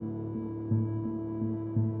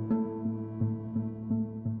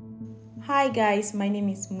Hi guys, my name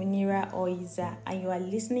is Munira Oiza and you are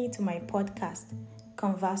listening to my podcast,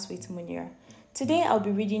 Converse with Munira. Today I'll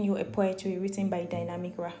be reading you a poetry written by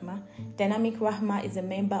Dynamic Rahma. Dynamic Rahma is a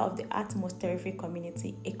member of the Atmos Terrific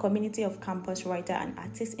community, a community of campus writer and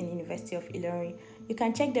artists in University of Ilorin. You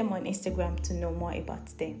can check them on Instagram to know more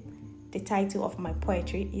about them. The title of my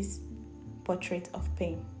poetry is Portrait of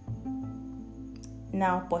Pain.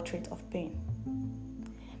 Now, Portrait of Pain.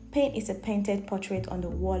 Pain is a painted portrait on the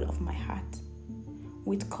wall of my heart.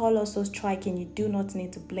 With color so striking you do not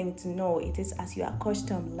need to blink to know it is as you are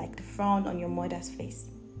accustomed, like the frown on your mother's face.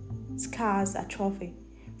 Scars are trophy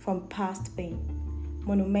from past pain.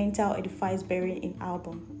 Monumental edifies buried in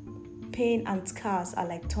album. Pain and scars are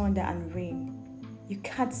like thunder and rain. You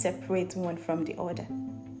can't separate one from the other.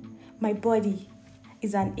 My body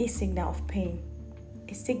is an e-signal of pain,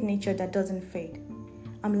 a signature that doesn't fade.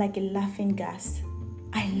 I'm like a laughing gas.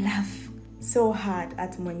 I laugh so hard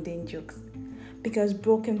at mundane jokes because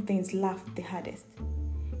broken things laugh the hardest.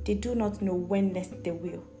 They do not know when next they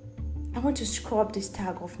will. I want to scrub this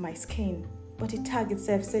tag off my skin, but the tag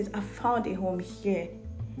itself says I found a home here.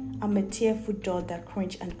 I'm a tearful doll that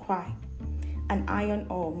cringe and cry, an iron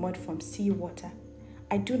or mud from seawater.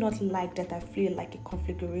 I do not like that I feel like a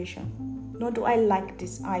configuration, nor do I like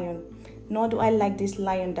this iron, nor do I like this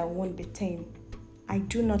lion that won't be tamed. I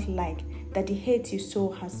do not like that the hate you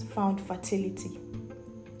sow has found fertility.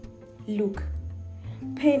 Look,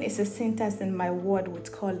 pain is a sentence in my word with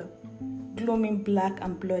color, gloaming black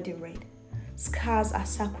and bloody red. Scars are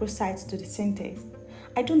sacrosanct to the sentence.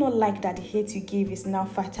 I do not like that the hate you give is now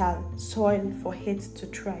fertile soil for hate to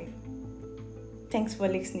thrive. Thanks for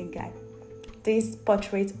listening, guys. This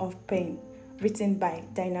Portrait of Pain, written by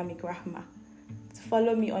Dynamic Rahma. To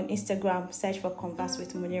follow me on Instagram, search for Converse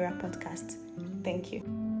with Munira podcast. Thank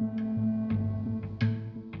you.